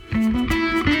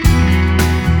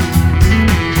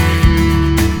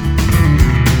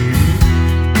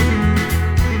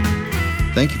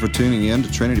Thank you for tuning in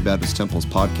to Trinity Baptist Temple's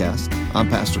podcast. I'm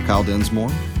Pastor Kyle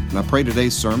Densmore, and I pray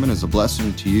today's sermon is a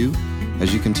blessing to you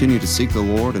as you continue to seek the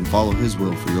Lord and follow His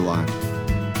will for your life.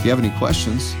 If you have any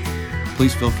questions,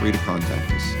 please feel free to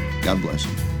contact us. God bless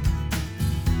you.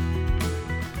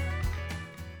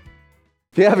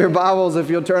 If you have your Bibles, if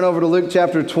you'll turn over to Luke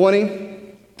chapter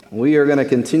 20, we are going to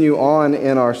continue on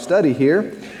in our study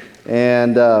here.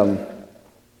 And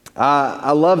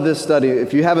I love this study.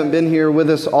 If you haven't been here with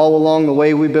us all along the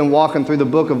way, we've been walking through the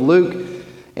book of Luke.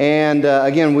 And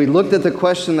again, we looked at the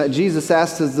question that Jesus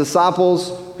asked His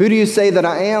disciples, "Who do you say that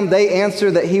I am?" They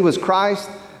answered that He was Christ,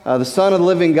 the Son of the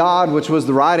living God, which was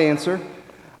the right answer.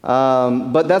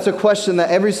 But that's a question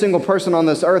that every single person on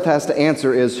this earth has to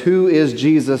answer is, who is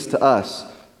Jesus to us?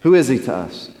 Who is He to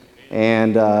us?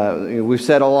 And we've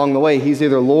said along the way, He's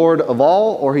either Lord of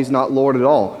all or He's not Lord at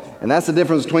all. And that's the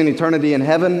difference between eternity in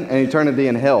heaven and eternity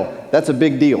in hell. That's a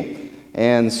big deal.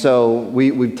 And so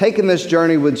we've taken this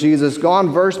journey with Jesus,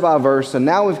 gone verse by verse, and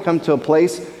now we've come to a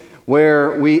place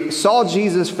where we saw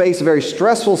Jesus face a very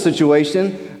stressful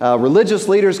situation. Religious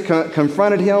leaders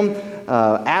confronted Him,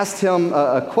 asked Him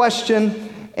a question,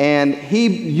 and He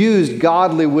used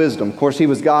godly wisdom. Of course, He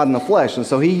was God in the flesh, and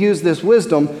so He used this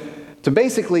wisdom to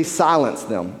basically silence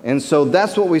them. And so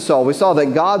that's what we saw. We saw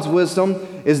that God's wisdom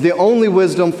is the only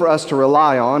wisdom for us to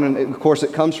rely on, and of course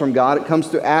it comes from God. It comes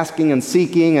through asking and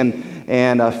seeking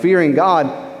and fearing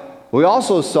God. We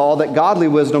also saw that godly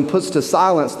wisdom puts to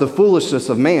silence the foolishness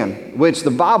of man, which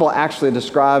the Bible actually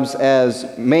describes as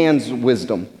man's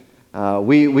wisdom.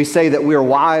 We say that we are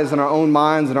wise in our own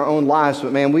minds and our own lives,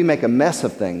 but man, we make a mess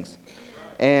of things.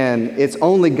 And it's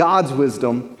only God's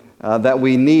wisdom that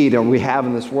we need and we have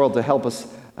in this world to help us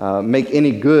make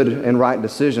any good and right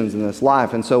decisions in this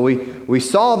life. And so we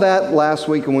saw that last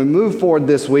week, and we move forward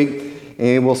this week,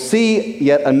 and we'll see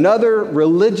yet another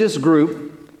religious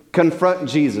group confront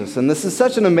Jesus. And this is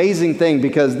such an amazing thing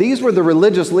because these were the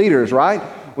religious leaders, right?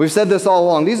 We've said this all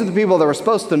along. These are the people that were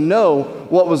supposed to know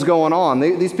what was going on.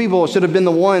 These people should have been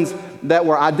the ones that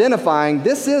were identifying,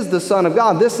 this is the Son of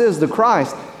God, this is the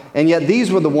Christ. And yet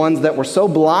these were the ones that were so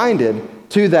blinded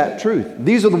to that truth.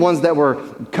 These are the ones that were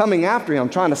coming after Him,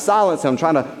 trying to silence Him,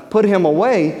 trying to put Him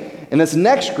away. And this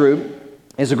next group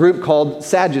is a group called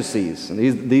Sadducees. And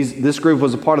this group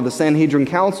was a part of the Sanhedrin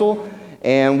Council,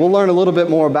 and we'll learn a little bit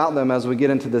more about them as we get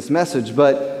into this message.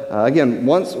 But again,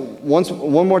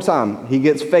 one more time, He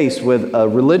gets faced with a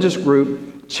religious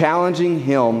group challenging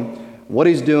Him, what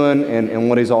He's doing and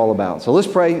what He's all about. So let's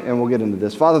pray and we'll get into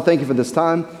this. Father, thank You for this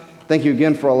time. Thank You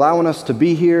again for allowing us to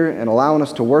be here and allowing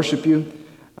us to worship You.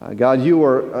 God, You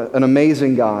are an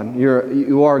amazing God.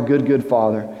 You are a good, good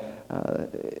Father.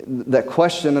 That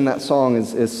question in that song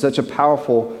is such a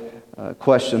powerful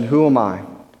question. Who am I?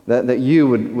 That You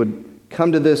would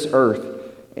come to this earth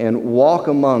and walk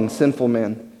among sinful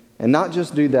men. And not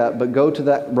just do that, but go to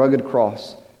that rugged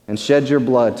cross and shed Your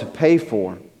blood to pay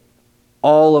for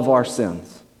all of our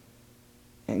sins.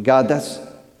 And God, that's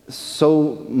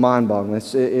so mind-boggling.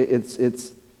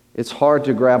 It's hard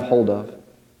to grab hold of.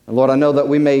 And Lord, I know that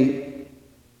we may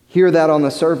hear that on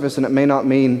the surface and it may not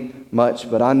mean much,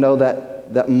 but I know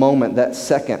that moment, that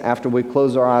second after we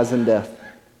close our eyes in death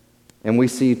and we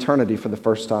see eternity for the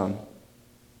first time,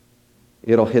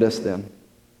 it'll hit us then.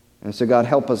 And so God,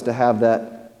 help us to have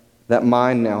that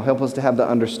mind now. Help us to have the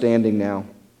understanding now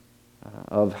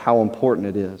of how important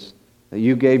it is that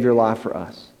You gave Your life for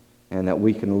us and that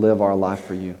we can live our life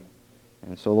for You.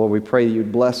 And so, Lord, we pray that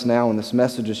You'd bless now in this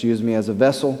message. Just use me as a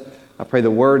vessel. I pray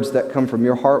the words that come from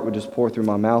Your heart would just pour through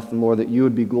my mouth. And Lord, that You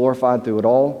would be glorified through it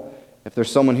all. If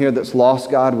there's someone here that's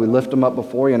lost, God, we lift them up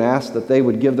before You and ask that they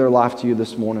would give their life to You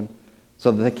this morning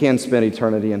so that they can spend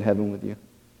eternity in heaven with You.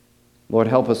 Lord,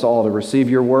 help us all to receive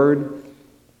Your word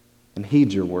and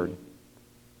heed Your word.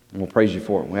 And we'll praise You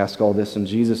for it. We ask all this in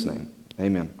Jesus' name.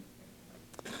 Amen.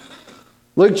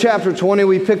 Luke chapter 20,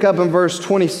 we pick up in verse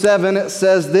 27. It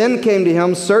says, "Then came to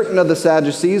Him certain of the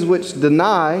Sadducees, which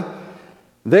deny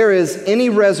there is any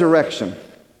resurrection."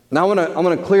 Now I'm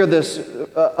going to clear this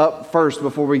up first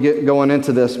before we get going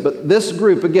into this. But this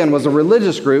group, again, was a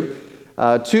religious group.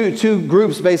 Two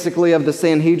groups basically of the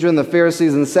Sanhedrin, the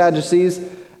Pharisees and the Sadducees.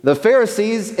 The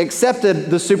Pharisees accepted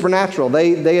the supernatural.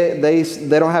 They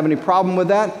don't have any problem with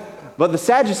that. But the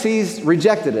Sadducees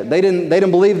rejected it. They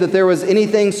didn't believe that there was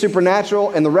anything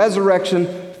supernatural, and the resurrection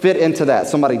fit into that.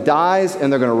 Somebody dies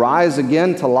and they're going to rise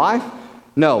again to life.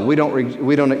 No, we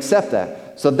don't accept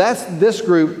that. So that's this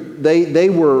group. They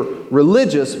were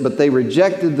religious, but they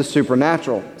rejected the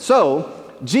supernatural. So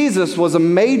Jesus was a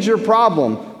major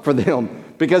problem for them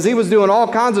because He was doing all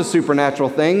kinds of supernatural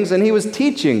things, and He was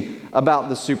teaching about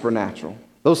the supernatural,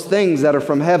 those things that are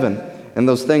from heaven. and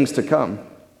those things to come.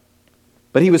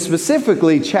 But he was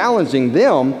specifically challenging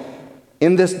them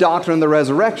in this doctrine of the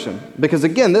resurrection. Because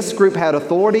again, this group had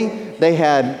authority, they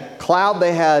had clout,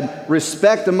 they had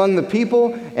respect among the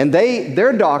people, and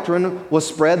their doctrine was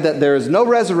spread that there is no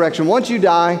resurrection. Once you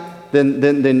die,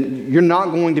 then you're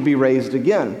not going to be raised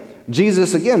again.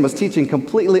 Jesus, again, was teaching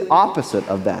completely opposite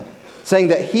of that, saying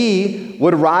that he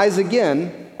would rise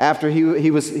again after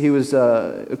he was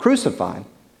crucified.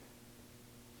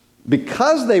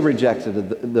 Because they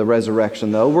rejected the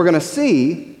resurrection, though, we're going to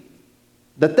see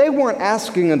that they weren't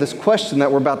asking this question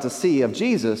that we're about to see of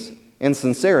Jesus in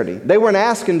sincerity. They weren't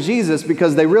asking Jesus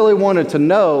because they really wanted to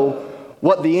know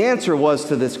what the answer was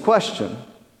to this question.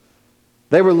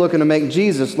 They were looking to make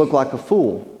Jesus look like a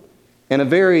fool in a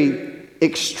very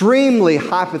extremely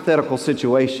hypothetical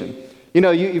situation. You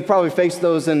know, you've probably faced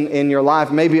those in your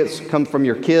life. Maybe it's come from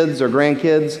your kids or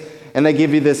grandkids, and they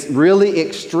give you this really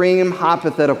extreme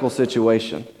hypothetical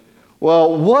situation.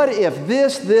 Well, what if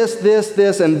this,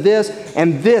 and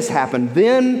this happened?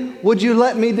 Then would you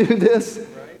let me do this?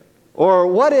 Or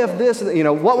what if this,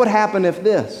 what would happen if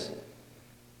this?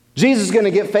 Jesus is going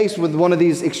to get faced with one of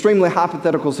these extremely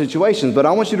hypothetical situations, but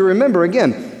I want you to remember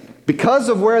again, because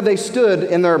of where they stood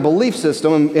in their belief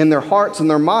system, in their hearts and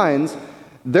their minds,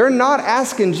 they're not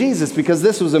asking Jesus because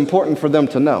this was important for them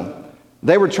to know.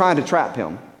 They were trying to trap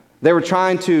him. They were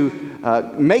trying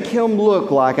to make him look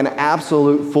like an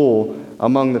absolute fool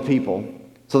among the people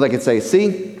so they could say,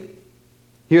 see,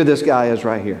 here this guy is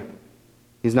right here.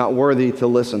 He's not worthy to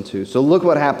listen to. So look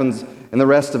what happens in the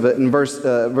rest of it. In verse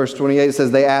 28, it says,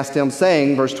 they asked him,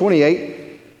 saying, verse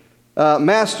 28,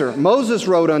 Master, Moses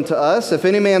wrote unto us, if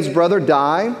any man's brother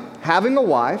die, having a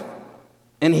wife,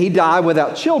 and he die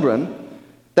without children,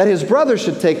 that his brother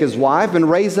should take his wife and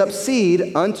raise up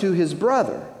seed unto his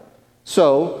brother.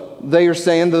 So they are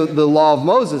saying the law of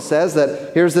Moses says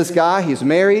that here's this guy, he's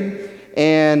married,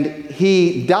 and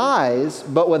he dies,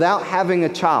 but without having a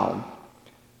child.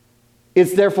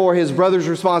 It's therefore his brother's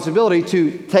responsibility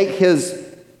to take his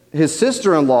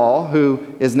sister-in-law,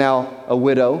 who is now a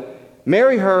widow,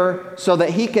 marry her so that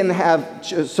he can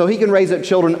raise up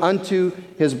children unto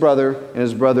his brother in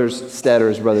his brother's stead or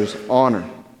his brother's honor.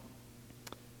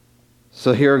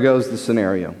 So here goes the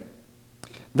scenario.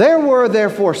 There were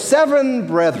therefore 7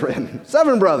 brethren,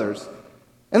 7 brothers.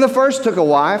 And the first took a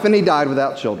wife, and he died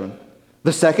without children.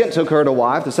 The second took her to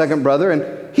wife, the second brother,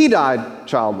 and he died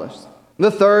childless.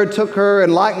 The third took her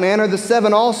in like manner, the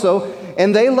 7 also,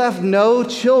 and they left no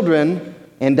children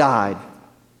and died.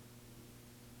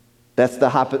 That's the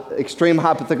extreme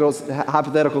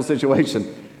hypothetical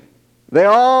situation. They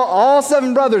all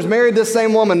 7 brothers married this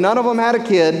same woman. None of them had a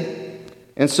kid.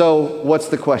 And so what's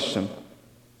the question?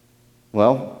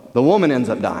 Well, the woman ends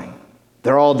up dying.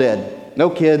 They're all dead. No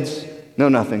kids, no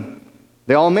nothing.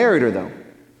 They all married her, though.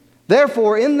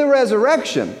 Therefore, in the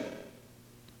resurrection,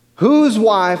 whose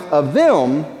wife of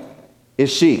them is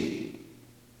she?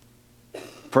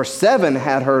 For 7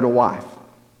 had her to wife.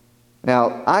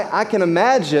 Now, I can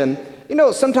imagine,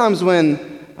 sometimes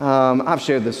when, I've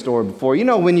shared this story before,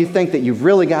 when you think that you've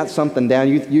really got something down,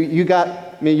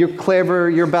 you're clever,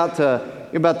 you're about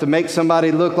to make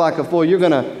somebody look like a fool, you're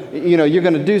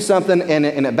gonna do something and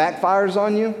it backfires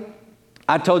on you.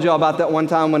 I told you all about that one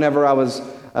time whenever I was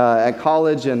at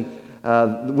college, and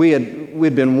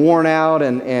we'd been worn out,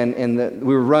 and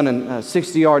we were running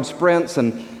 60-yard sprints,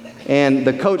 and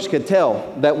the coach could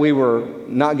tell that we were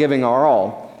not giving our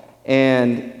all.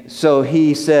 And so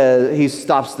he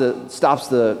stops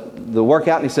the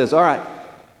workout, and he says, all right,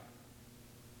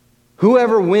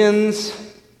 whoever wins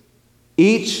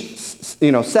each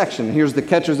section, here's the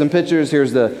catchers and pitchers,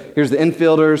 here's the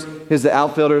infielders, here's the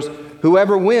outfielders,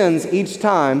 whoever wins each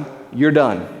time, you're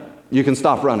done. You can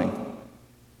stop running.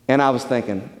 And I was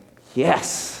thinking,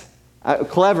 yes,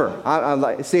 clever.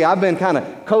 I've been kind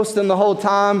of coasting the whole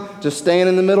time, just staying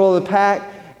in the middle of the pack,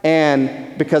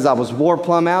 and because I was wore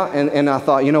plumb out, and I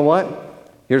thought, you know what?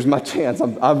 Here's my chance.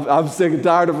 I'm sick and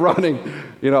tired of running.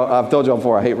 I've told you all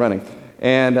before, I hate running.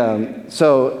 And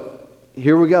so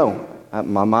here we go.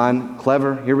 My mind,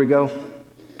 clever, here we go.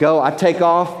 I take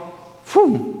off.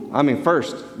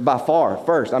 First, by far,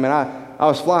 first. I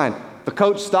was flying. The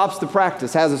coach stops the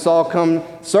practice, has us all come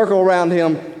circle around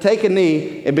him, take a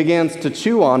knee, and begins to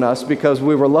chew on us because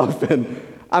we were loafing.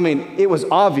 It was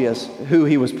obvious who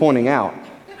he was pointing out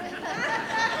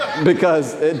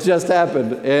because it just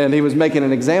happened, and he was making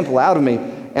an example out of me.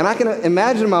 And I can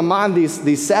imagine in my mind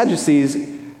these Sadducees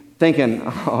thinking,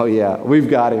 oh yeah, we've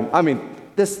got him.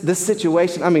 This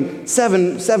situation,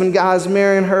 7 guys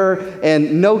marrying her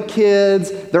and no kids,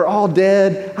 they're all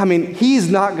dead. He's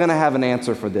not going to have an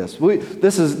answer for this.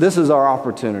 This is our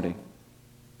opportunity.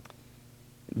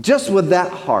 Just with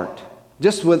that heart,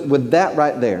 just with that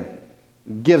right there,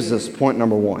 gives us point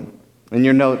number one. In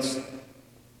your notes,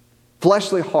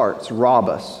 fleshly hearts rob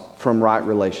us from right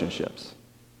relationships.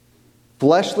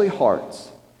 Fleshly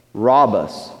hearts rob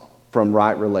us from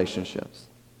right relationships.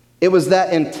 It was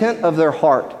that intent of their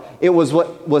heart. It was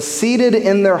what was seated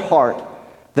in their heart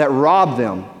that robbed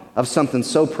them of something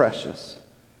so precious.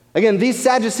 Again, these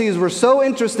Sadducees were so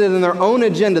interested in their own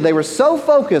agenda. They were so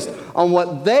focused on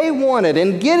what they wanted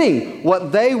and getting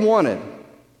what they wanted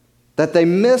that they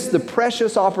missed the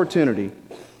precious opportunity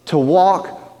to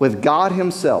walk with God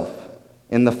Himself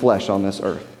in the flesh on this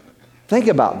earth. Think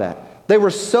about that. They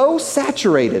were so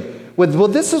saturated with, well,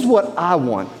 this is what I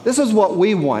want. This is what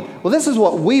we want. Well, this is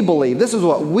what we believe. This is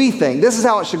what we think. This is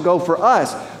how it should go for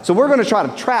us. So we're going to try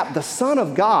to trap the Son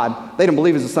of God. They didn't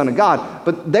believe He's the Son of God,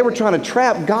 but they were trying to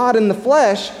trap God in the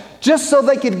flesh just so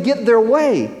they could get their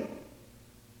way,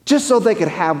 just so they could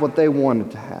have what they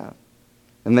wanted to have.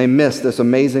 And they missed this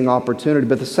amazing opportunity.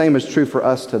 But the same is true for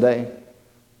us today.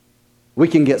 We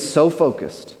can get so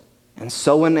focused and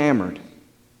so enamored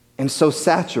and so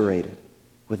saturated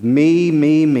with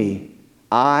me,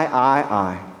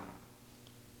 I,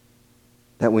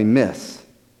 that we miss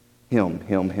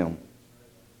Him.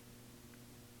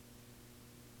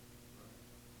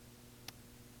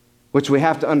 Which we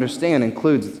have to understand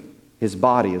includes His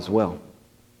body as well.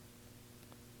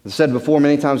 As I said before,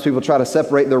 many times people try to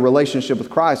separate their relationship with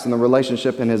Christ and the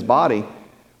relationship in His body,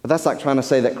 but that's like trying to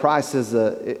say that Christ is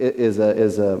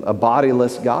a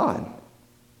bodiless God.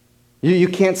 You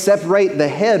can't separate the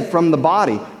head from the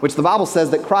body, which the Bible says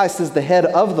that Christ is the head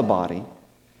of the body.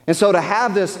 And so to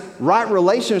have this right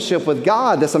relationship with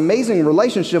God, this amazing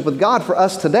relationship with God for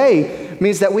us today,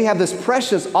 means that we have this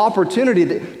precious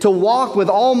opportunity to walk with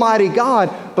Almighty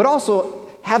God, but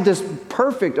also have this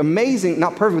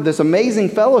this amazing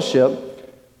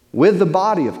fellowship with the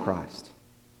body of Christ,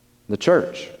 the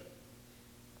church.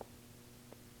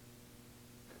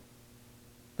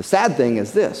 The sad thing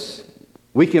is this: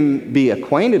 we can be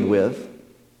acquainted with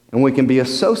and we can be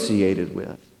associated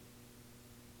with,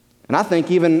 and I think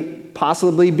even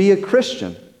possibly be a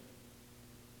Christian,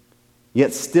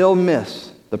 yet still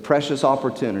miss the precious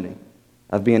opportunity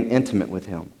of being intimate with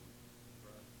Him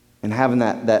and having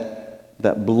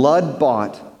that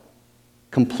blood-bought,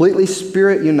 completely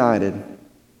spirit-united,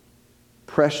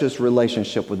 precious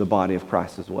relationship with the body of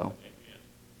Christ as well.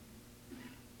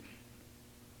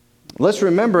 Let's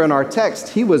remember in our text,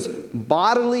 He was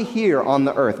bodily here on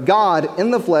the earth. God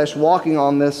in the flesh walking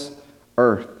on this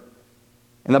earth.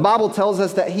 And the Bible tells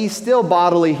us that He's still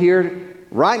bodily here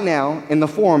right now in the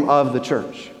form of the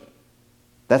church.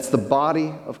 That's the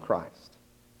body of Christ.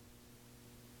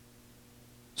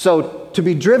 So to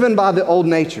be driven by the old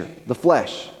nature, the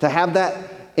flesh, to have that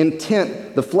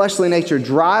intent, the fleshly nature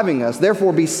driving us,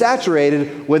 therefore be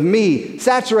saturated with me,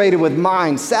 saturated with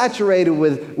mind, saturated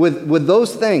with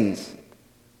those things,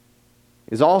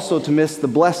 is also to miss the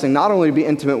blessing, not only to be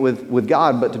intimate with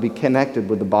God, but to be connected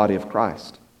with the body of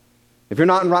Christ. If you're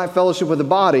not in right fellowship with the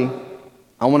body,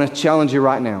 I want to challenge you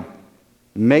right now.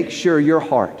 Make sure your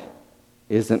heart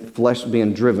isn't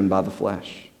being driven by the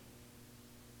flesh.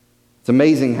 It's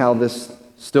amazing how this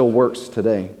still works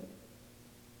today.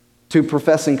 Two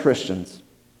professing Christians,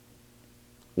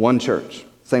 one church,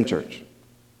 same church.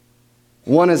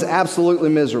 One is absolutely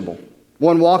miserable.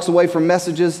 One walks away from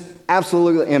messages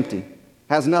absolutely empty,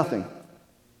 has nothing.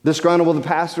 Disgruntled with the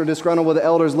pastor, disgruntled with the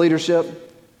elders' leadership.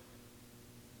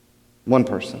 One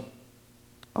person.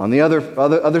 On the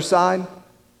other side,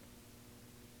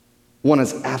 one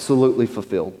is absolutely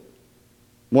fulfilled.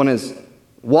 One is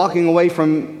walking away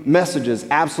from messages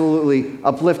absolutely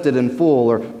uplifted and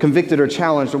full, or convicted or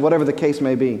challenged, or whatever the case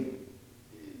may be. And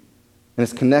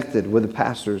it's connected with the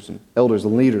pastors and elders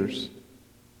and leaders.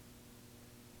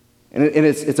 And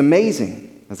it's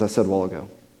amazing, as I said a while ago,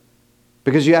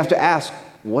 because you have to ask,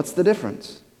 what's the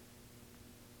difference?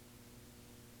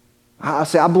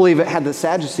 I believe it had the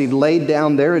Sadducees laid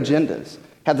down their agendas,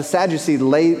 had the Sadducees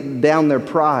laid down their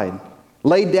pride,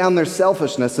 laid down their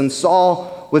selfishness, and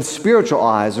saw with spiritual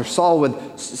eyes, or saw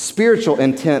with spiritual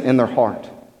intent in their heart,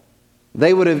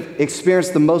 they would have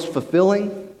experienced the most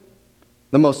fulfilling,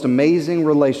 the most amazing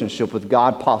relationship with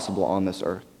God possible on this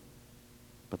earth.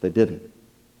 But they didn't.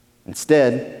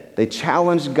 Instead, they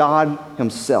challenged God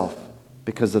Himself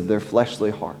because of their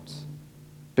fleshly hearts.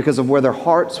 Because of where their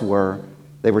hearts were,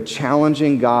 they were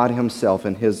challenging God Himself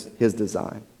and His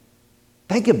design.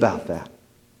 Think about that.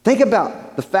 Think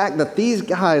about the fact that these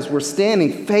guys were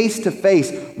standing face to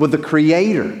face with the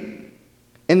Creator,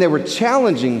 and they were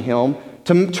challenging Him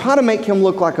to try to make Him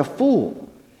look like a fool.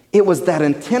 It was that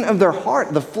intent of their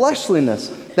heart, the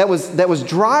fleshliness, that was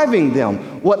driving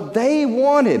them. What they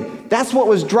wanted, that's what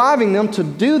was driving them to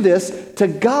do this to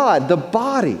God, the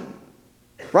body,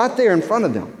 right there in front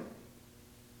of them.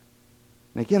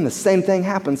 And again, the same thing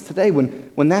happens today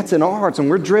when that's in our hearts and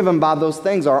we're driven by those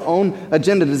things, our own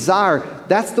agenda, desire.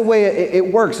 That's the way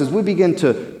it works as we begin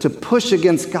to push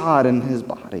against God and His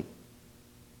body.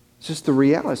 It's just the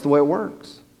reality. It's the way it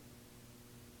works.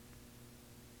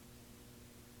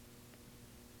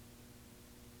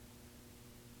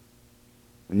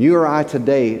 When you or I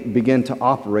today begin to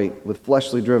operate with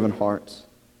fleshly driven hearts,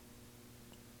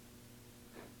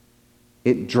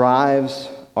 it drives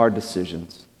our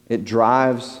decisions. It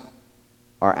drives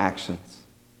our actions.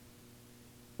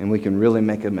 And we can really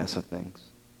make a mess of things.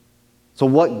 So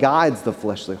what guides the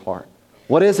fleshly heart?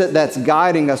 What is it that's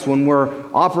guiding us when we're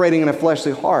operating in a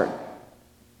fleshly heart?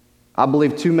 I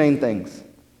believe two main things: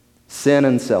 sin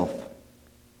and self.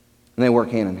 And they work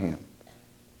hand in hand.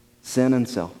 Sin and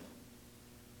self.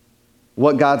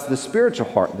 What guides the spiritual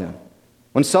heart then?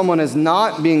 When someone is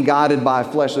not being guided by a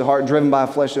fleshly heart, driven by a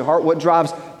fleshly heart, what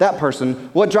drives that person?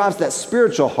 What drives that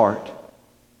spiritual heart?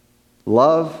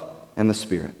 Love and the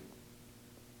Spirit.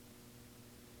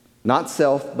 Not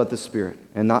self, but the Spirit.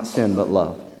 And not sin, but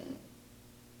love.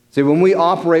 See, when we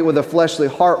operate with a fleshly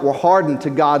heart, we're hardened to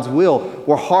God's will.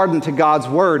 We're hardened to God's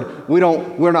word.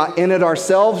 We're not in it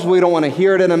ourselves. We don't want to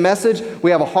hear it in a message.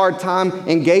 We have a hard time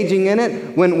engaging in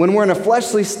it. When we're in a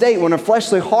fleshly state, when a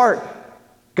fleshly heart,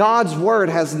 God's word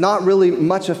has not really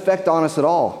much effect on us at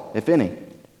all, if any.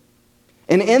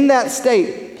 And in that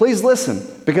state, please listen,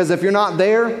 because if you're not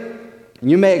there,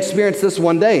 you may experience this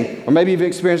one day, or maybe you've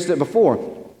experienced it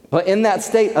before. But in that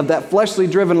state of that fleshly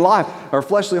driven life, or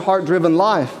fleshly heart driven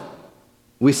life,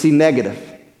 we see negative.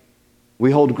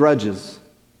 We hold grudges.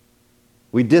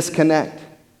 We disconnect.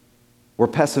 We're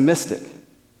pessimistic.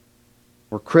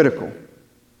 We're critical.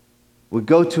 We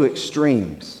go to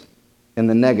extremes in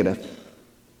the negative.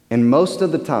 And most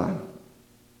of the time,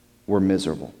 we're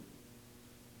miserable.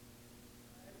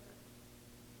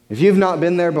 If you've not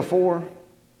been there before,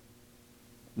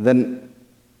 then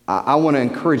I want to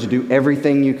encourage you to do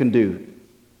everything you can do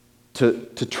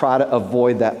to try to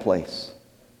avoid that place,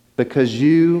 because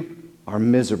you are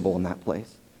miserable in that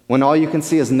place. When all you can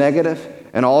see is negative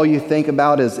and all you think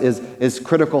about is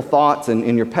critical thoughts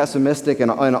and you're pessimistic and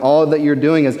all that you're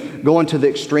doing is going to the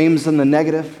extremes in the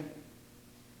negative.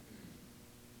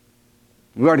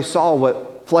 We already saw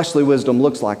what fleshly wisdom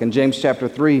looks like. In James chapter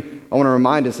 3, I want to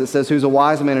remind us, it says, "Who's a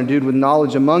wise man endued with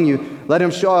knowledge among you? Let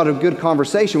him show out a good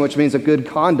conversation," which means a good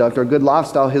conduct or a good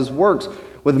lifestyle, his works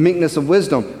with meekness of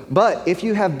wisdom. "But if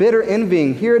you have bitter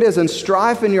envying," here it is, "and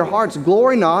strife in your hearts,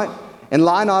 glory not and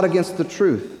lie not against the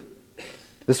truth.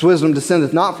 This wisdom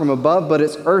descendeth not from above, but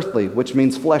it's earthly," which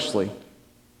means fleshly.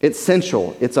 It's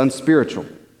sensual, it's unspiritual,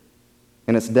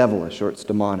 and it's devilish or it's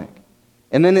demonic.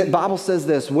 And then the Bible says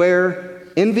this: where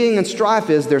envying and strife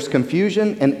is, there's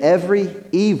confusion and every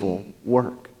evil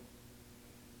work.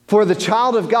 For the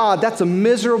child of God, that's a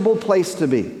miserable place to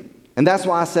be. And that's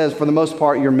why I says, for the most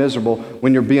part, you're miserable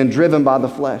when you're being driven by the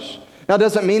flesh. Now, it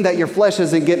doesn't mean that your flesh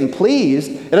isn't getting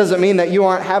pleased. It doesn't mean that you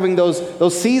aren't having those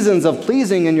seasons of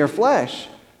pleasing in your flesh.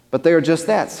 But they are just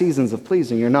that, seasons of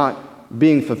pleasing. You're not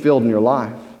being fulfilled in your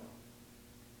life.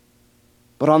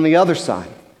 But on the other side,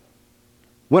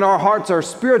 when our hearts are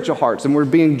spiritual hearts and we're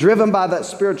being driven by that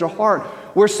spiritual heart,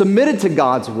 we're submitted to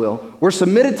God's will. We're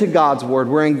submitted to God's word.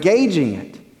 We're engaging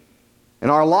it.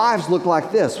 And our lives look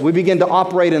like this. We begin to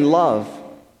operate in love.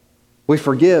 We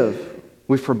forgive.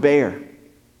 We forbear.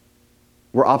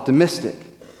 We're optimistic,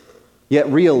 yet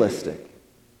realistic.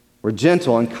 We're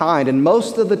gentle and kind, and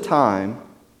most of the time,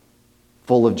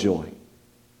 full of joy.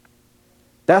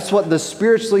 That's what the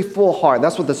spiritually full heart,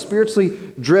 that's what the spiritually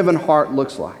driven heart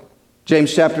looks like.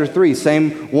 James chapter 3,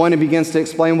 same one, it begins to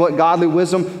explain what godly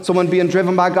wisdom, someone being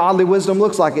driven by godly wisdom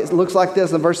looks like. It looks like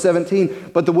this in verse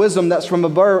 17. "But the wisdom that's from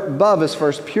above is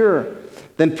first pure,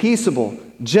 then peaceable,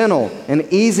 gentle, and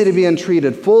easy to be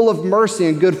entreated, full of mercy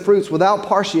and good fruits, without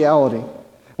partiality,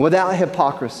 without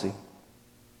hypocrisy.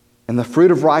 And the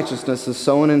fruit of righteousness is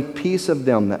sown in peace of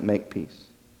them that make peace."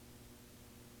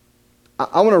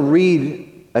 I want to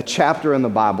read a chapter in the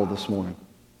Bible this morning,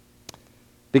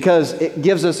 because it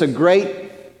gives us a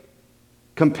great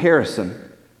comparison,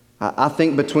 I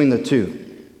think, between the two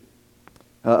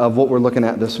of what we're looking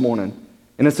at this morning.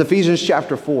 And it's Ephesians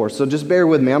chapter 4, so just bear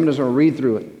with me. I'm just going to read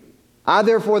through it. "I,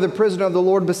 therefore, the prisoner of the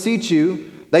Lord, beseech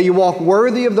you that you walk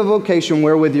worthy of the vocation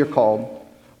wherewith you're called,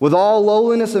 with all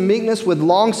lowliness and meekness, with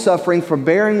long-suffering,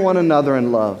 forbearing one another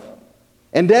in love,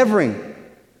 endeavoring,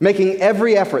 making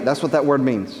every effort," that's what that word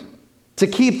means, "to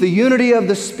keep the unity of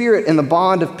the Spirit in the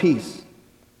bond of peace.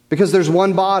 Because there's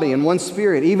one body and one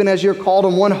Spirit, even as you're called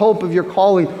in one hope of your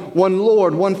calling, one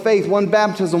Lord, one faith, one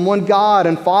baptism, one God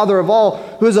and Father of all,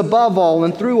 who is above all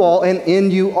and through all and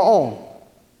in you all.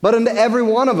 But unto every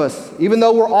one of us, even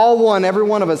though we're all one, every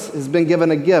one of us has been given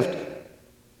a gift,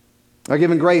 or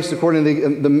given grace according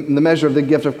to the measure of the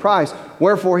gift of Christ.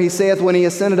 Wherefore he saith, when he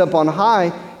ascended up on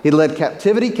high, he led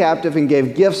captivity captive and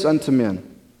gave gifts unto men.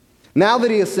 Now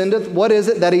that he ascendeth, what is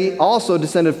it that he also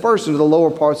descended first into the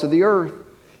lower parts of the earth?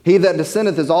 He that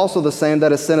descendeth is also the same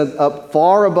that ascended up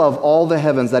far above all the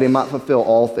heavens, that he might fulfill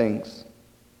all things.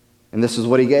 And this is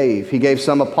what he gave. He gave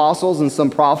some apostles and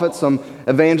some prophets, some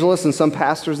evangelists and some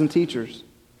pastors and teachers.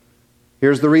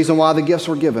 Here's the reason why the gifts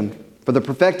were given: for the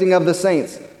perfecting of the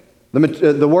saints,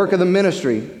 the work of the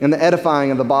ministry, and the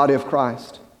edifying of the body of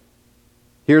Christ.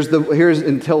 Here's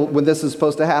until when this is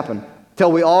supposed to happen,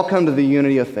 till we all come to the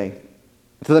unity of faith,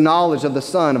 to the knowledge of the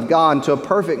Son of God, and to a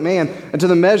perfect man, and to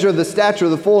the measure of the stature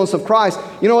of the fullness of Christ.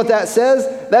 You know what that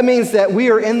says? That means that we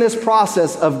are in this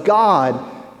process of God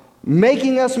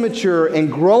making us mature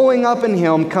and growing up in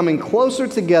Him, coming closer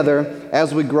together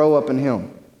as we grow up in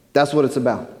Him. That's what it's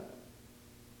about.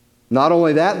 Not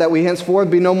only that we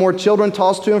henceforth be no more children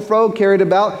tossed to and fro, carried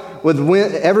about with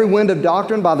every wind of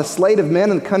doctrine by the sleight of men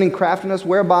and cunning craftiness,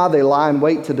 whereby they lie in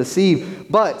wait to deceive.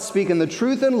 But speaking the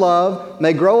truth in love,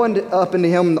 may grow up into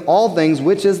Him in all things,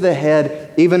 which is the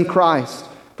head, even Christ,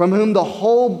 from whom the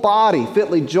whole body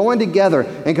fitly joined together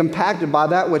and compacted by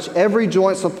that which every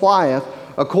joint supplieth,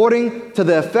 according to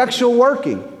the effectual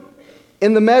working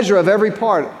in the measure of every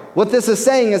part. What this is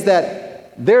saying is that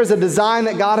there's a design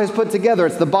that God has put together.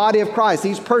 It's the body of Christ.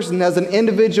 Each person has an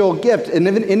individual gift, an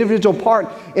individual part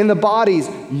in the body's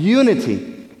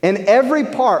unity. And every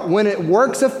part, when it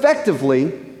works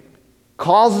effectively,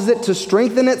 causes it to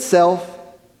strengthen itself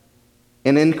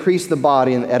and increase the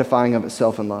body in the edifying of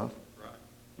itself in love.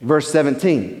 Verse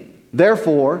 17,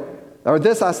 therefore, or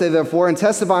this I say therefore, and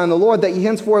testify in the Lord, that ye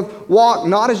henceforth walk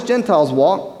not as Gentiles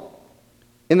walk,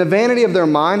 in the vanity of their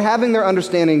mind, having their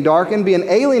understanding darkened, being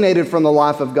alienated from the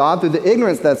life of God through the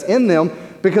ignorance that's in them,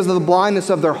 because of the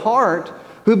blindness of their heart,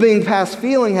 who being past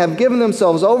feeling have given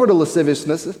themselves over to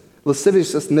lasciviousness,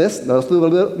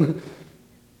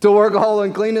 to work all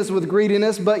uncleanness with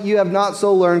greediness, but you have not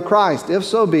so learned Christ, if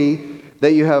so be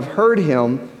that you have heard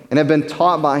Him and have been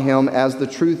taught by Him as the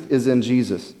truth is in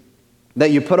Jesus.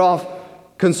 That you put off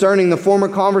concerning the former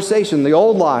conversation, the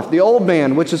old life, the old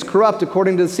man, which is corrupt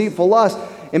according to deceitful lust,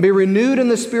 and be renewed in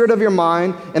the spirit of your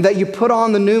mind, and that you put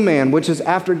on the new man, which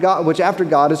after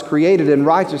God is created in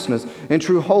righteousness and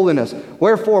true holiness.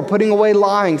 Wherefore, putting away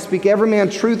lying, speak every man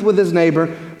truth with his neighbor,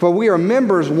 for we are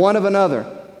members one of another.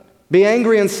 Be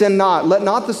angry and sin not. Let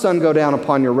not the sun go down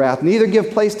upon your wrath, neither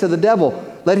give place to the devil.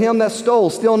 Let him that stole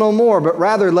steal no more, but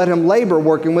rather let him labor,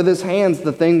 working with his hands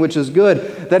the thing which is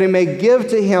good, that he may give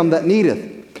to him that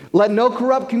needeth. Let no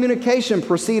corrupt communication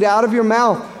proceed out of your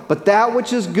mouth, but that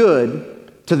which is good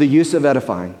to the use of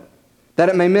edifying, that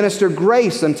it may minister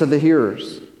grace unto the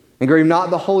hearers. And grieve not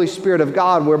the Holy Spirit of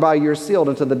God, whereby you are sealed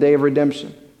unto the day of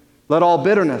redemption. Let all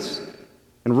bitterness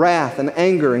and wrath and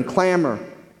anger and clamor,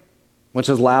 which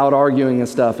is loud arguing and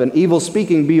stuff, and evil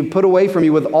speaking be put away from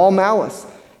you with all malice.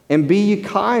 And be ye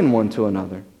kind one to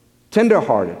another,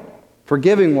 tenderhearted,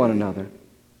 forgiving one another,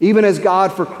 even as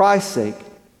God for Christ's sake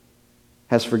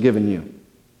has forgiven you.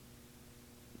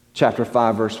 Chapter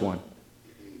 5, verse 1.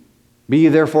 Be ye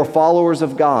therefore followers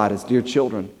of God as dear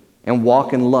children, and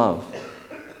walk in love,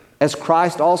 as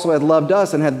Christ also hath loved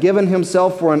us, and hath given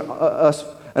Himself for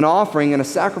an offering and a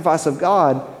sacrifice of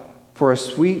God for a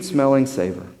sweet-smelling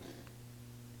savor.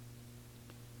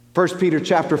 1 Peter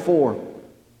chapter 4.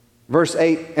 Verse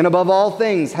 8, and above all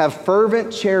things have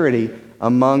fervent charity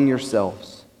among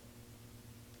yourselves.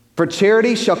 For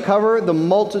charity shall cover the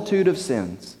multitude of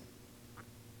sins.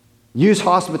 Use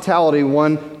hospitality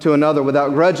one to another without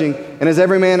grudging, and as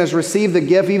every man has received the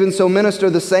gift, even so minister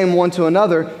the same one to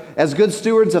another, as good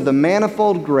stewards of the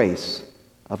manifold grace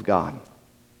of God.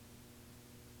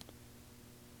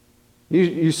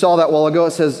 You saw that a while ago.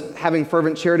 It says, having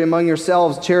fervent charity among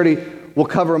yourselves. Charity will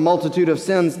cover a multitude of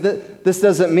sins. This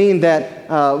doesn't mean that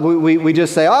we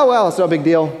just say, oh, well, it's no big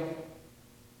deal.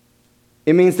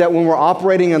 It means that when we're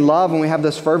operating in love and we have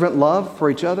this fervent love for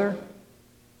each other,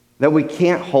 that we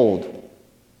can't hold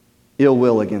ill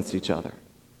will against each other.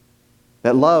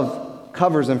 That love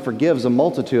covers and forgives a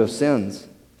multitude of sins.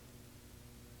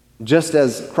 Just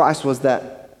as Christ was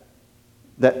that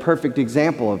perfect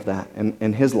example of that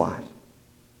in His life.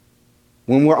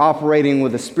 When we're operating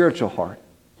with a spiritual heart,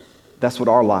 that's what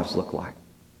our lives look like.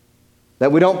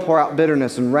 That we don't pour out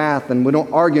bitterness and wrath, and we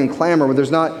don't argue and clamor. Where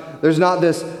there's not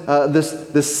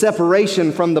this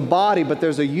separation from the body, but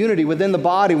there's a unity within the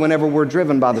body whenever we're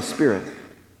driven by the Spirit.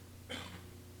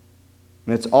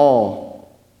 And it's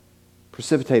all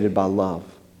precipitated by love.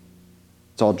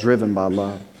 It's all driven by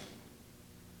love.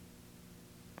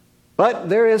 But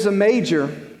there is a major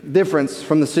difference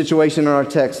from the situation in our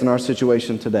text and our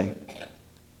situation today.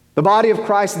 The body of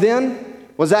Christ then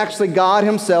was actually God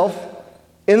Himself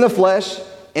in the flesh,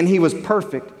 and He was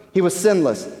perfect. He was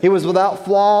sinless. He was without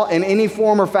flaw in any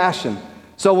form or fashion.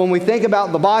 So when we think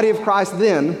about the body of Christ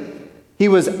then, He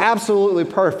was absolutely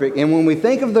perfect. And when we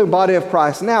think of the body of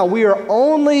Christ now, we are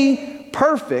only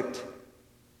perfect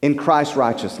in Christ's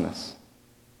righteousness.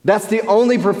 That's the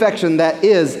only perfection that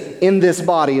is in this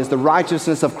body, is the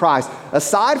righteousness of Christ.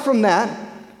 Aside from that,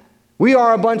 we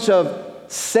are a bunch of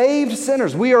saved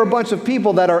sinners. We are a bunch of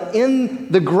people that are in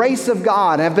the grace of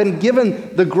God, have been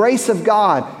given the grace of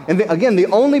God. And again, the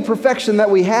only perfection that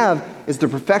we have is the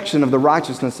perfection of the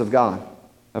righteousness of God,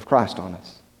 of Christ on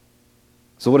us.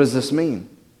 So what does this mean?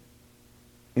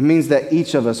 It means that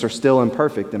each of us are still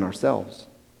imperfect in ourselves.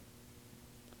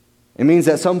 It means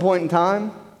at some point in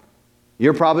time,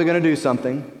 you're probably going to do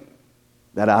something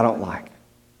that I don't like.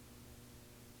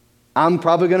 I'm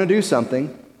probably going to do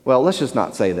something, well, let's just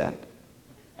not say that.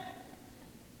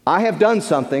 I have done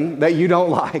something that you don't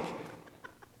like.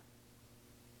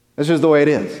 This is the way it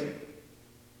is.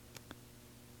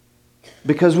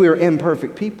 Because we are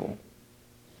imperfect people.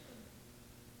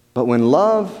 But when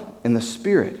love and the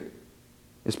Spirit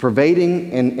is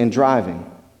pervading and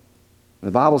driving,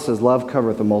 the Bible says love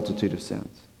covereth a multitude of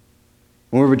sins.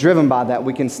 When we're driven by that,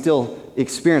 we can still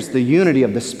experience the unity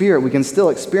of the Spirit. We can still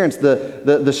experience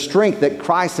the strength that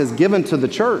Christ has given to the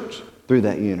church through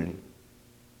that unity.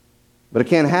 But it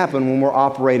can't happen when we're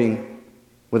operating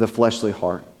with a fleshly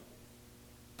heart.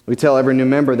 We tell every new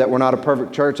member that we're not a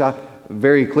perfect church. I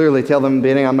very clearly tell them in the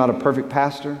beginning, I'm not a perfect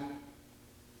pastor.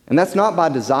 And that's not by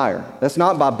desire. That's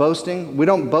not by boasting. We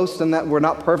don't boast in that we're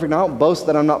not perfect. I don't boast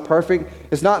that I'm not perfect.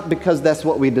 It's not because that's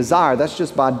what we desire. That's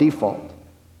just by default.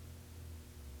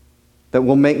 That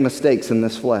we'll make mistakes in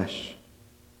this flesh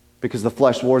because the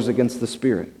flesh wars against the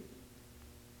Spirit.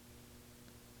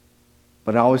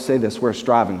 But I always say this, we're a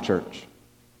striving church.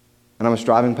 And I'm a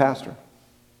striving pastor.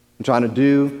 I'm trying to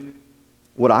do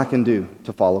what I can do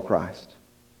to follow Christ.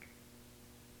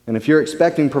 And if you're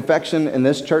expecting perfection in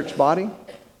this church body,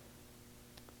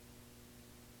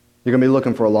 you're going to be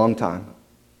looking for a long time.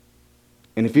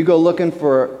 And if you go looking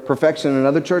for perfection in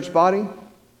another church body,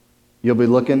 you'll be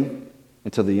looking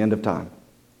until the end of time.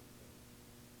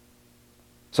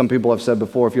 Some people have said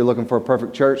before, if you're looking for a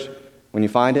perfect church, when you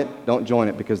find it, don't join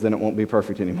it because then it won't be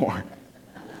perfect anymore.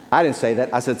 I didn't say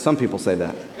that. I said some people say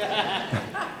that.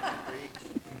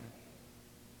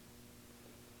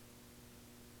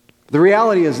 The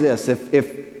reality is this,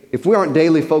 if we aren't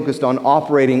daily focused on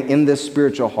operating in this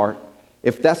spiritual heart,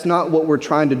 if that's not what we're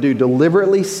trying to do,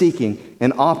 deliberately seeking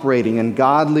and operating in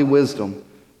godly wisdom,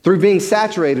 through being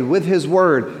saturated with His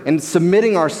Word and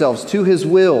submitting ourselves to His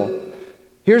will,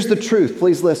 here's the truth.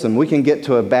 Please listen. We can get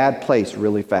to a bad place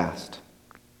really fast.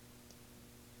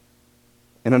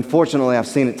 And unfortunately, I've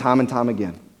seen it time and time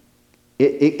again.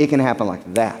 It can happen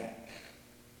like that.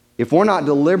 If we're not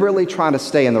deliberately trying to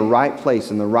stay in the right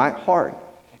place, in the right heart,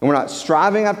 and we're not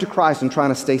striving up to Christ and trying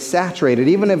to stay saturated,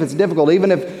 even if it's difficult, even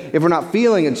if we're not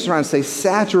feeling it, just trying to stay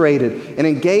saturated and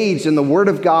engaged in the Word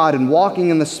of God and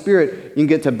walking in the Spirit, you can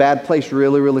get to a bad place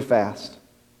really, really fast.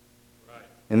 Right.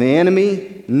 And the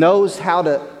enemy knows how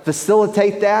to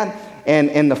facilitate that,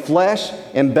 and the flesh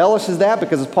embellishes that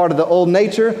because it's part of the old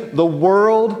nature. The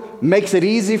world makes it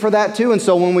easy for that too. And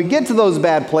so when we get to those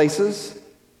bad places,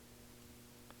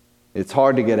 it's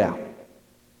hard to get out.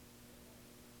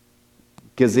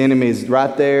 Because the enemy is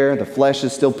right there, the flesh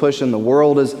is still pushing, the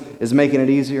world is making it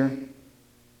easier.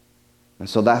 And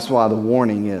so that's why the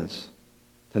warning is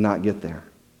to not get there.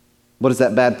 What does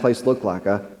that bad place look like?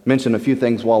 I mentioned a few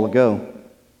things a while ago.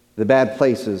 The bad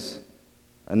place is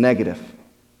a negative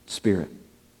spirit,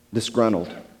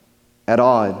 disgruntled, at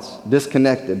odds,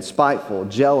 disconnected, spiteful,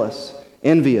 jealous,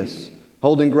 envious,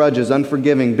 holding grudges,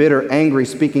 unforgiving, bitter, angry,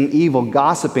 speaking evil,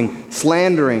 gossiping,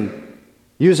 slandering,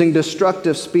 using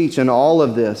destructive speech, and all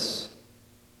of this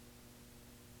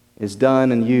is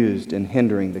done and used in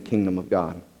hindering the kingdom of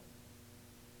God.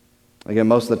 Again,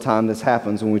 most of the time this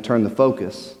happens when we turn the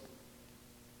focus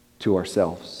to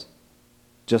ourselves,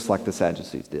 just like the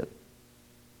Sadducees did.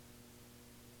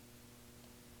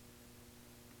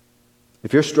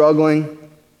 If you're struggling,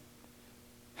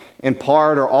 in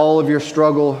part or all of your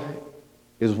struggle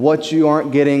is what you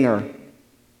aren't getting or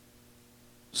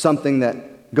something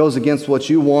that goes against what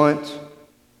you want,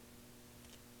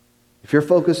 if you're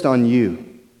focused on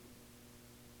you,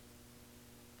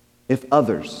 if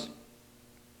others,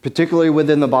 particularly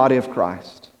within the body of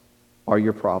Christ, are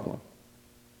your problem,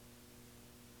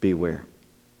 beware.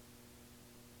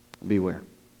 Beware.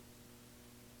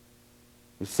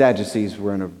 The Sadducees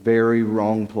were in a very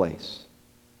wrong place.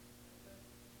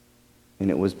 And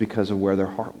it was because of where their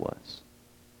heart was.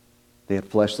 They had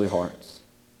fleshly hearts.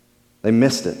 They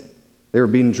missed it. They were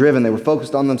being driven. They were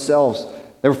focused on themselves.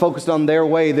 They were focused on their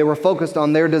way. They were focused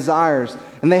on their desires.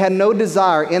 And they had no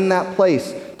desire in that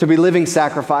place to be living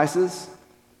sacrifices.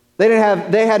 They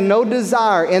had no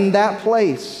desire in that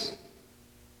place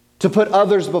to put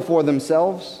others before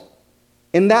themselves.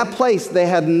 In that place, they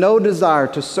had no desire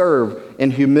to serve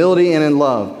in humility and in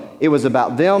love. It was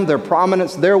about them, their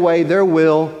prominence, their way, their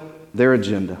will, their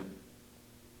agenda.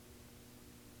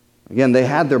 Again, they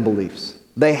had their beliefs.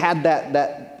 They had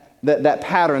that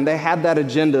pattern. They had that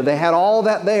agenda. They had all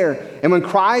that there. And when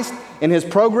Christ and His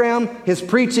program, His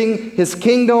preaching, His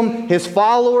kingdom, His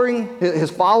following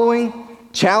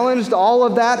challenged all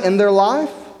of that in their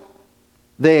life,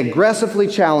 they aggressively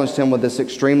challenged Him with this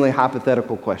extremely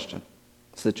hypothetical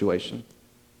situation.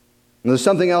 And there's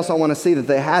something else I want to see that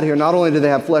they had here. Not only did they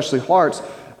have fleshly hearts,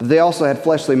 but they also had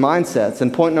fleshly mindsets.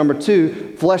 And point number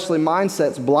 2, fleshly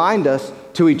mindsets blind us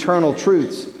to eternal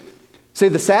truths. See,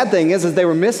 the sad thing is they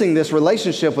were missing this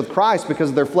relationship with Christ because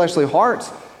of their fleshly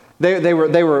hearts. They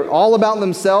were all about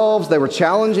themselves. They were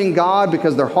challenging God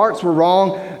because their hearts were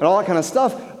wrong and all that kind of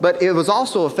stuff. But it was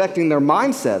also affecting their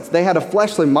mindsets. They had a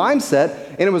fleshly mindset,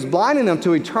 and it was blinding them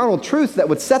to eternal truth that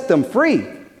would set them free,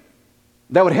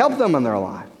 that would help them in their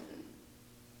life.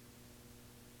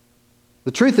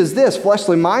 The truth is this: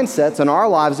 fleshly mindsets in our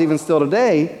lives, even still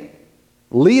today,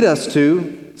 lead us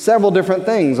to several different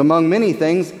things. Among many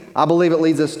things, I believe it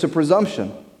leads us to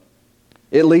presumption.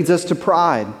 It leads us to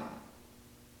pride.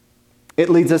 It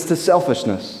leads us to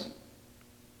selfishness.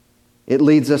 It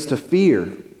leads us to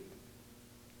fear.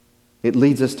 It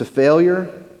leads us to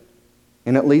failure.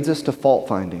 And it leads us to fault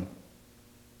finding.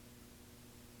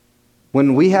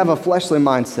 When we have a fleshly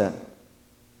mindset,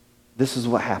 this is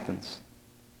what happens.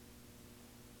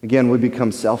 Again, we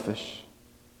become selfish.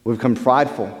 We become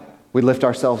prideful. We lift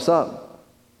ourselves up.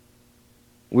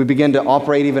 We begin to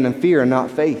operate even in fear and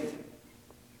not faith.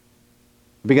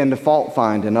 We begin to fault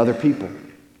find in other people.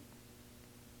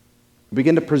 We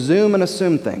begin to presume and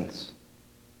assume things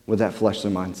with that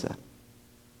fleshly mindset.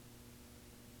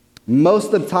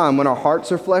 Most of the time, when our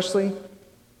hearts are fleshly,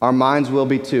 our minds will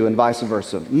be too, and vice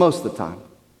versa. Most of the time.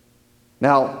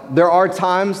 Now, there are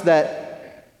times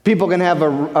that people can have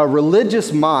a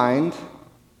religious mind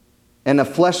and a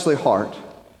fleshly heart.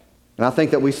 And I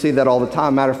think that we see that all the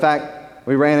time. Matter of fact,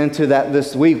 we ran into that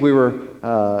this week. We were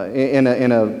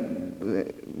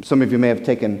some of you may have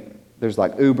taken, there's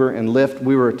like Uber and Lyft.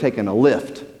 We were taking a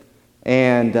Lyft.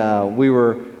 And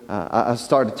I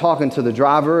started talking to the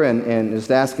driver and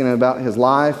just asking him about his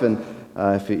life and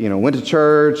if he went to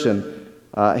church.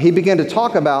 And he began to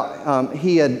talk about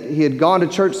he had gone to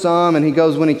church some, and he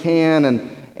goes when he can,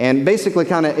 and basically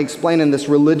kind of explaining this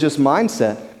religious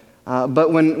mindset.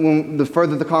 But when the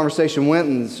further the conversation went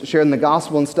and sharing the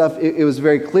gospel and stuff, it was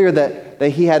very clear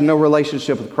that he had no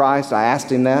relationship with Christ. I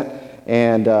asked him that,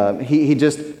 and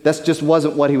that just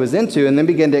wasn't what he was into, and then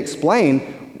began to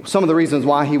explain some of the reasons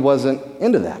why he wasn't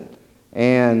into that.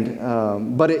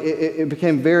 And but it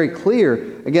became very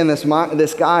clear. Again,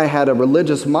 this guy had a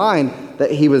religious mind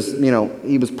that he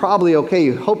was probably okay.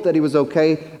 You hoped that he was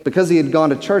okay because he had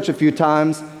gone to church a few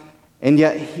times, and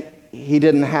yet he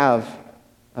didn't have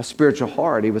a spiritual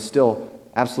heart. He was still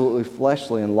absolutely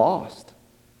fleshly and lost.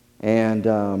 And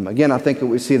again, I think that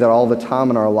we see that all the time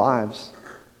in our lives.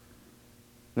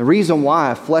 The reason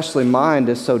why a fleshly mind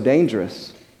is so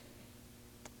dangerous,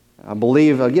 I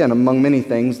believe, again, among many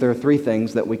things, there are 3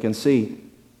 things that we can see.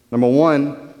 Number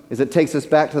 1 is it takes us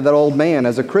back to that old man.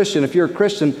 As a Christian, if you're a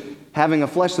Christian, having a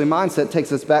fleshly mindset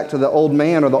takes us back to the old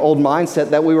man or the old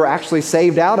mindset that we were actually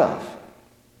saved out of.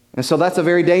 And so that's a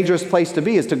very dangerous place to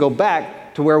be, is to go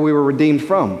back to where we were redeemed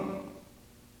from.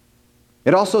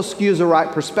 It also skews the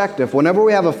right perspective. Whenever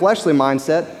we have a fleshly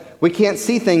mindset, we can't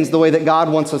see things the way that God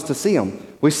wants us to see them.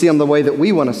 We see them the way that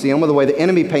we want to see them, or the way the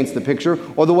enemy paints the picture,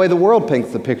 or the way the world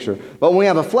paints the picture. But when we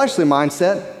have a fleshly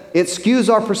mindset, it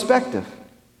skews our perspective.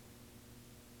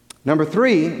 Number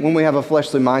 3, when we have a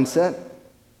fleshly mindset,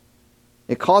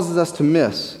 it causes us to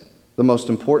miss the most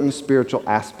important spiritual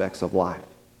aspects of life.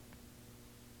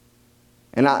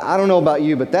 And I don't know about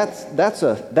you, but that's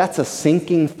a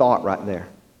sinking thought right there.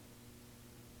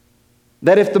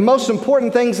 That if the most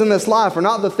important things in this life are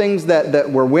not the things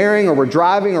that we're wearing or we're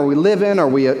driving or we live in or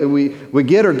we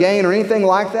get or gain or anything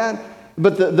like that,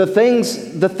 but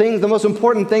the most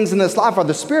important things in this life are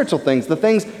the spiritual things, the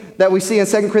things that we see in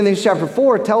 2 Corinthians chapter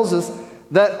 4 tells us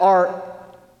that are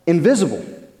invisible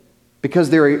because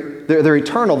they're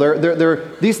eternal.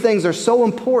 These things are so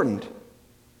important.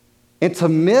 And to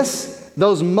miss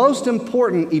those most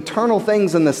important eternal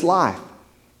things in this life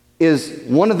is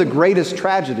one of the greatest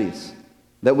tragedies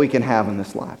that we can have in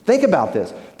this life. Think about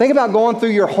this. Think about going through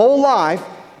your whole life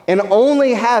and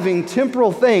only having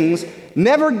temporal things,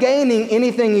 never gaining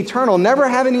anything eternal, never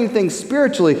having anything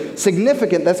spiritually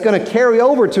significant that's going to carry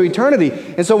over to eternity.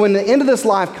 And so when the end of this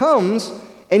life comes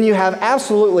and you have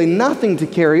absolutely nothing to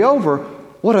carry over,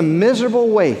 what a miserable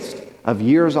waste of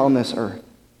years on this earth.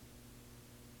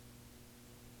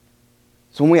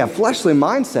 So when we have fleshly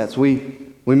mindsets,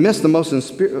 we miss the most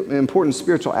important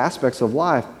spiritual aspects of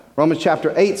life. Romans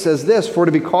chapter 8 says this, "For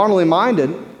to be carnally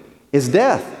minded is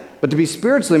death, but to be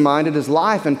spiritually minded is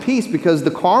life and peace, because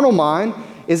the carnal mind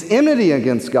is enmity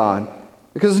against God,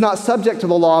 because it's not subject to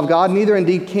the law of God, neither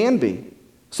indeed can be.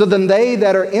 So then they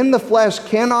that are in the flesh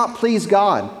cannot please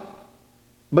God.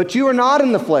 But you are not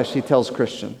in the flesh," he tells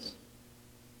Christians,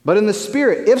 "but in the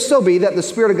Spirit, if so be that the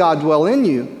Spirit of God dwell in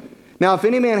you. Now if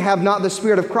any man have not the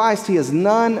Spirit of Christ, he is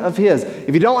none of his."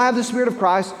 If you don't have the Spirit of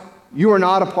Christ, you are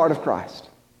not a part of Christ.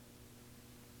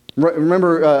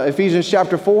 Remember Ephesians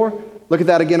chapter 4? Look at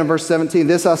that again in verse 17.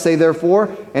 "This I say therefore,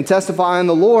 and testify in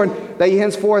the Lord, that ye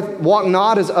henceforth walk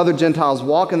not as other Gentiles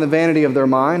walk, in the vanity of their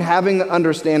mind, having the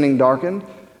understanding darkened,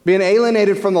 being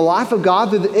alienated from the life of God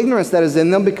through the ignorance that is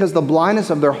in them, because the blindness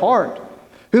of their heart,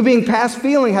 who being past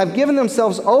feeling have given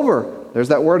themselves over," there's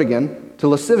that word again, "to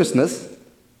lasciviousness,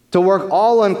 to work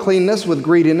all uncleanness with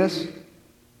greediness.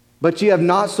 But ye have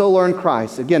not so learned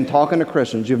Christ." Again, talking to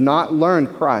Christians, you have not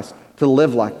learned Christ to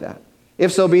live like that.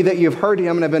 "If so be that you have heard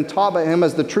him and have been taught by him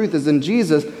as the truth is in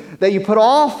Jesus, that you put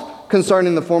off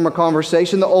concerning the former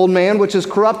conversation the old man, which is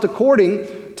corrupt according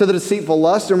to the deceitful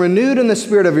lust, and renewed in the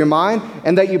spirit of your mind,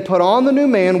 and that you put on the new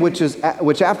man,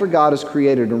 which after God is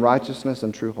created in righteousness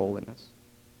and true holiness."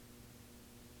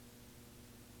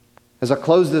 As I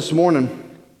close this morning,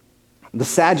 the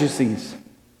Sadducees,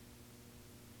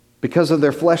 because of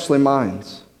their fleshly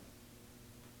minds,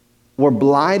 were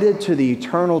blinded to the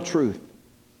eternal truth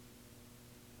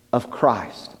of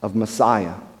Christ, of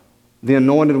Messiah, the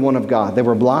anointed one of God. They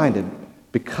were blinded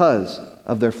because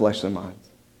of their fleshly minds.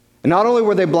 And not only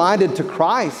were they blinded to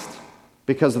Christ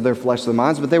because of their fleshly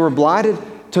minds, but they were blinded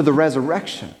to the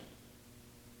resurrection.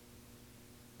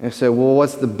 And you say, well,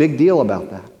 what's the big deal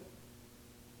about that?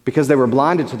 Because they were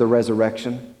blinded to the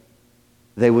resurrection,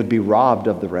 they would be robbed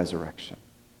of the resurrection.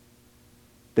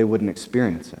 They wouldn't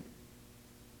experience it.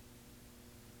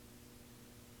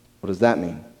 What does that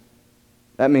mean?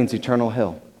 That means eternal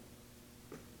hell.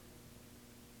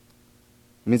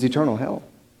 It means eternal hell.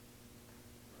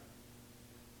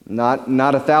 Not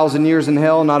 1,000 years in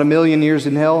hell, not 1,000,000 years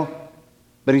in hell,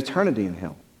 but eternity in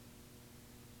hell.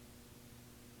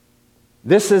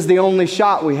 This is the only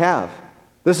shot we have.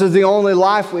 This is the only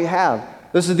life we have.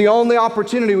 This is the only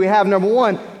opportunity we have, number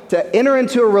one, to enter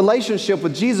into a relationship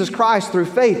with Jesus Christ through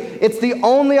faith. It's the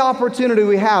only opportunity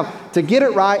we have to get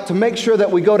it right, to make sure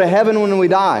that we go to heaven when we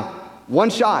die. One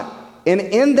shot. And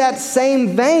in that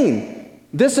same vein,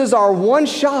 this is our one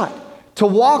shot to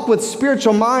walk with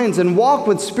spiritual minds and walk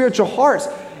with spiritual hearts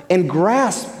and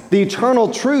grasp the eternal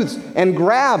truths and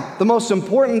grab the most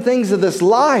important things of this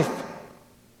life.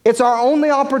 It's our only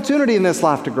opportunity in this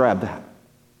life to grab that.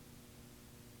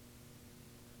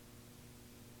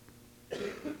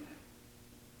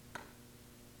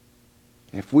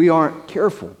 If we aren't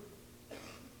careful,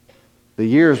 the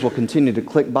years will continue to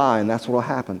click by, and that's what will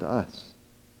happen to us.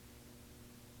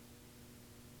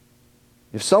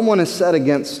 If someone is set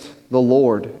against the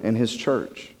Lord and His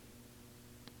church,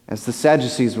 as the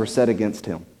Sadducees were set against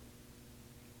Him,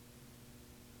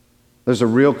 there's a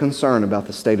real concern about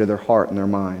the state of their heart and their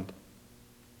mind.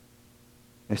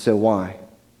 They say, why?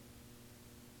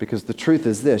 Because the truth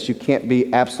is this: you can't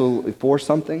be absolutely for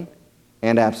something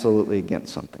and absolutely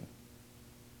against something.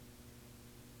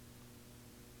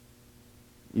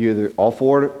 You're either all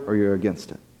for it or you're against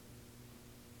it.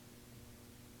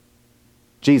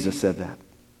 Jesus said that.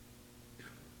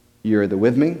 You're either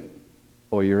with me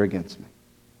or you're against me.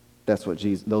 That's what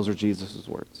those are Jesus'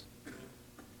 words.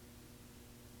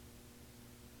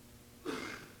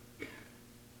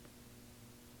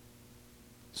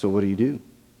 So what do you do?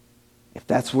 If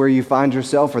that's where you find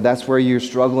yourself or that's where you're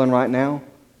struggling right now,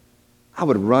 I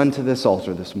would run to this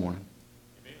altar this morning.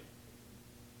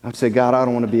 I'd say, God, I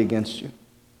don't want to be against you.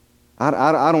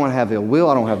 I don't want to have ill will.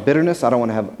 I don't have bitterness. I don't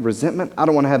want to have resentment. I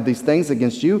don't want to have these things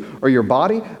against you or your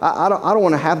body. I don't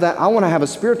want to have that. I want to have a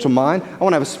spiritual mind. I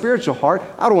want to have a spiritual heart.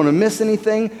 I don't want to miss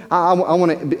anything. I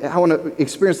want to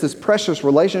experience this precious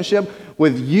relationship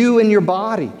with you and your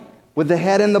body, with the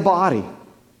head and the body.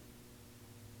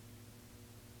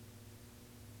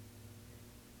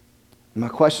 My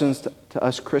question is to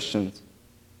us Christians.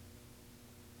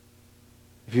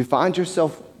 If you find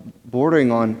yourself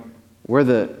bordering on where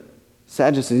the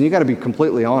Sadducees, and you got to be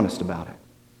completely honest about it.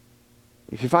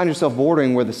 If you find yourself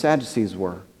bordering where the Sadducees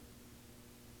were,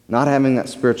 not having that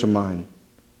spiritual mind,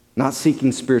 not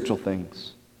seeking spiritual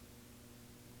things,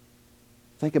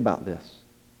 think about this.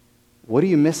 What are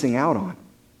you missing out on?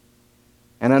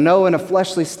 And I know in a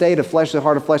fleshly state, a fleshly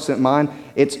heart, a fleshly mind,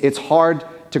 it's hard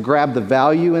to grab the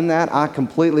value in that. I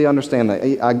completely understand that.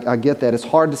 I get that. It's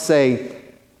hard to say,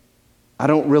 I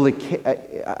don't really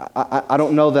care. I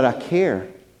don't know that I care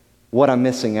what I'm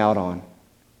missing out on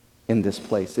in this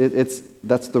place.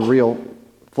 That's the real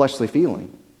fleshly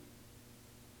feeling.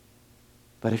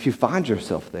 But if you find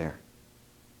yourself there,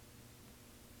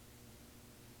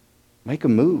 make a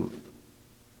move.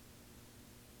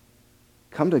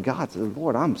 Come to God and say,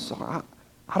 Lord, I'm sorry.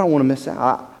 I don't want to miss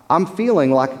out. I'm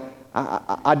feeling like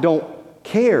I don't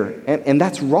care, and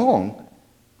that's wrong.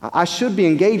 I should be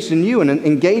engaged in you and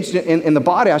engaged in the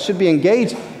body. I should be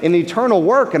engaged in the eternal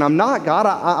work, and I'm not, God.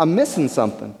 I'm missing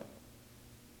something.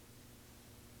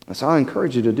 And so I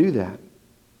encourage you to do that.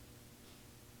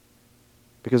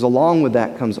 Because along with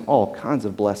that comes all kinds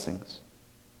of blessings.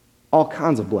 All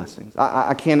kinds of blessings.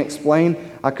 I can't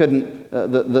explain. I couldn't,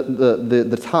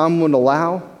 the time wouldn't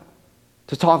allow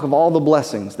to talk of all the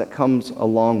blessings that comes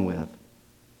along with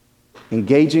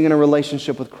engaging in a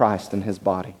relationship with Christ and His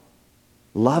body.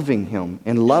 Loving Him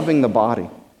and loving the body.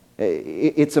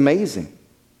 It's amazing.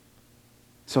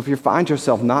 So if you find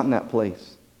yourself not in that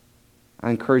place, I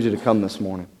encourage you to come this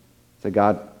morning. Say,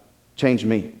 God, change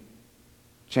me.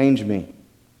 Change me.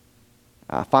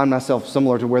 I find myself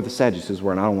similar to where the Sadducees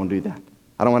were, and I don't want to do that.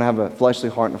 I don't want to have a fleshly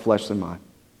heart and a fleshly mind.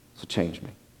 So change me.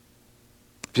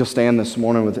 If you'll stand this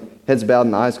morning with heads bowed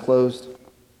and eyes closed,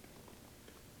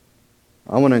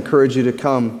 I want to encourage you to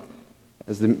come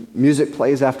as the music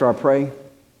plays after I pray.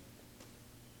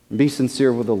 Be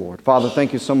sincere with the Lord. Father,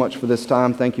 thank you so much for this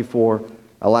time. Thank you for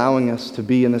allowing us to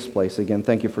be in this place again.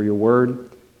 Thank you for your word.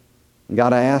 And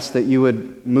God, I ask that you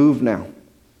would move now.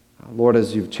 Lord,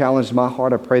 as you've challenged my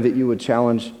heart, I pray that you would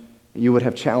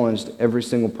have challenged every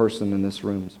single person in this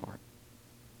room's heart.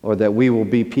 Lord, that we will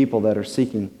be people that are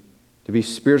seeking to be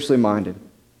spiritually minded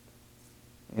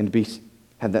and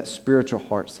have that spiritual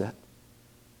heart set.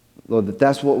 Lord,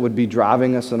 that's what would be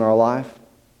driving us in our life.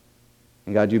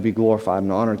 And God, you be glorified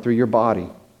and honored through your body,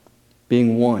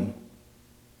 being one,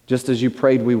 just as you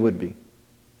prayed we would be,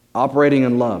 operating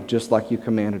in love, just like you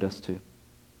commanded us to.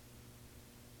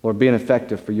 Lord, being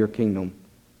effective for your kingdom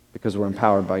because we're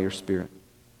empowered by your Spirit.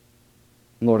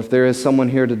 And Lord, if there is someone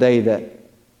here today that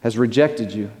has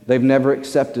rejected you, they've never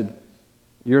accepted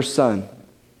your Son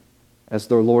as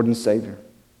their Lord and Savior,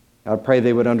 I pray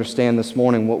they would understand this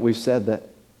morning what we've said, that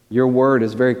your word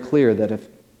is very clear that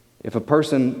if a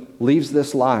person leaves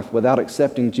this life without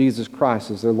accepting Jesus Christ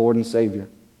as their Lord and Savior,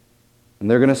 and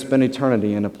they're going to spend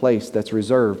eternity in a place that's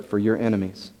reserved for your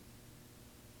enemies,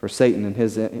 for Satan and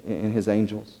his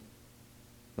angels.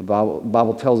 The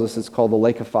Bible tells us it's called the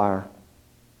lake of fire.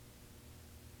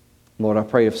 Lord, I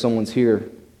pray if someone's here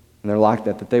and they're like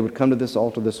that they would come to this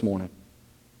altar this morning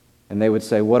and they would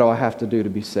say, what do I have to do to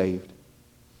be saved?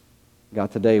 God,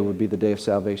 today would be the day of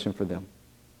salvation for them.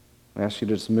 I ask you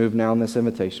to just move now in this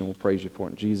invitation. We'll praise you for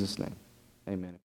it in Jesus' name. Amen.